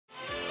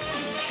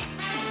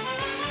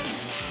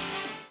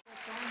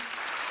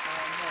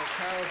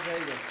Carol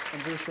Zager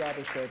and Bruce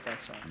Roberts wrote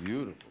that song.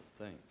 Beautiful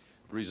thing.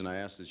 The reason I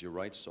asked is you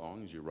write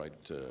songs, you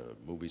write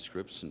movie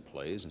scripts and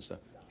plays and stuff.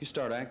 You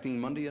start acting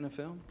Monday in a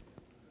film?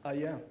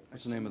 Yeah.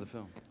 What's the name of the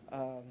film?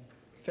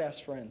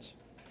 Fast Friends.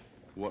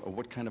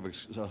 What kind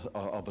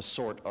of a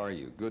sort are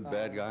you? Good,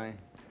 bad guy?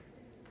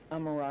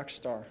 I'm a rock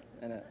star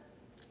in it,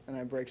 and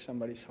I break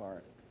somebody's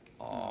heart.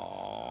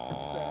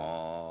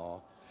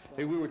 Aww.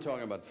 Hey, we were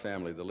talking about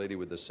family, the lady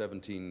with the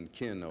 17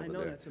 kin over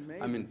there. I know, that's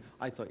amazing. I mean,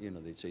 I thought, you know,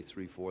 they'd say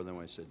 3, 4, then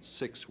I said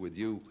 6 with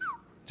you.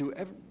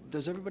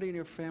 Does everybody in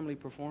your family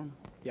perform?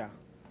 Yeah.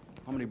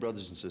 How many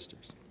brothers and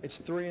sisters? It's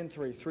 3 and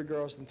 3, 3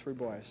 girls and 3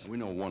 boys. We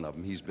know one of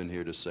them. He's been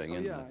here to sing.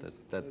 Yeah,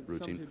 that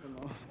routine. Some people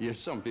know. Yes,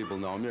 some people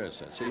know him.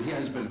 Yes, so he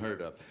has been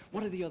heard of.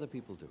 What do the other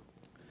people do?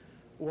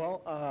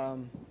 Well,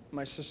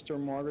 my sister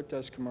Margaret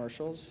does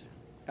commercials.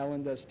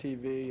 Ellen does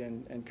TV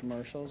and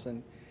commercials,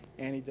 and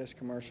Annie does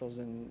commercials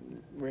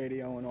and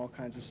radio and all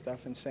kinds of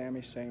stuff, and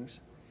Sammy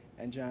sings,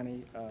 and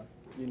Johnny,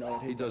 you know.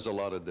 He does a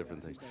lot of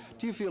different things.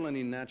 Do you feel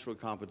any natural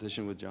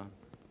competition with John?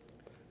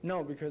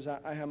 No, because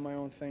I have my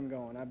own thing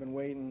going. I've been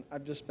waiting.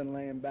 I've just been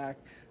laying back.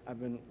 I've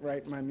been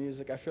writing my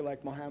music. I feel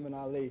like Muhammad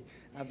Ali.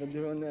 I've been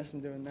doing this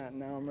and doing that, and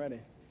now I'm ready.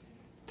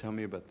 Tell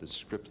me about the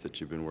script that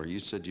you've been working. You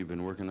said you've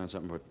been working on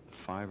something for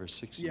 5 or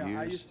 6 years? Yeah,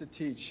 I used to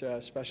teach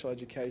special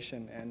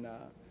education, and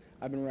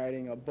I've been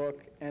writing a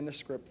book and a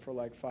script for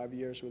like 5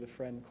 years with a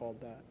friend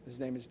called, his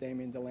name is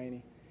Damien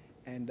Delaney,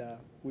 and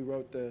we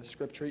wrote the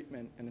script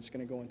treatment, and it's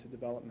going to go into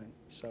development.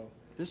 So.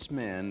 This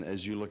man,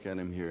 as you look at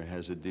him here,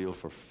 has a deal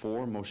for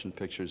 4 motion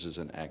pictures as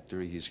an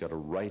actor. He's got a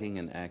writing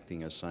and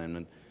acting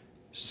assignment.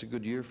 Is this a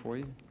good year for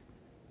you?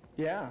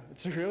 Yeah,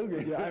 it's a real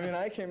good year. I mean,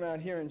 I came out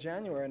here in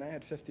January, and I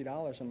had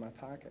 $50 in my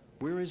pocket.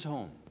 Where is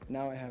home?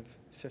 Now I have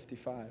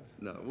 55.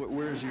 No,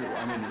 where's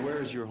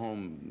your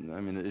home?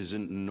 I mean,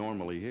 isn't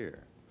normally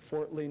here?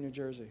 Fort Lee, New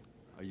Jersey.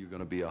 Are you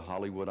going to be a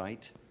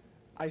Hollywoodite?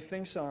 I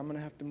think so. I'm going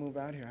to have to move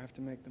out here. I have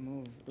to make the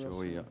move.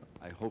 Joey,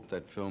 I hope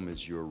that film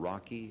is your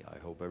Rocky. I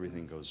hope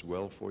everything goes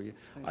well for you.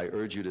 I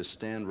urge you to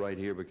stand right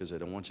here because I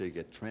don't want you to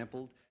get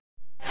trampled.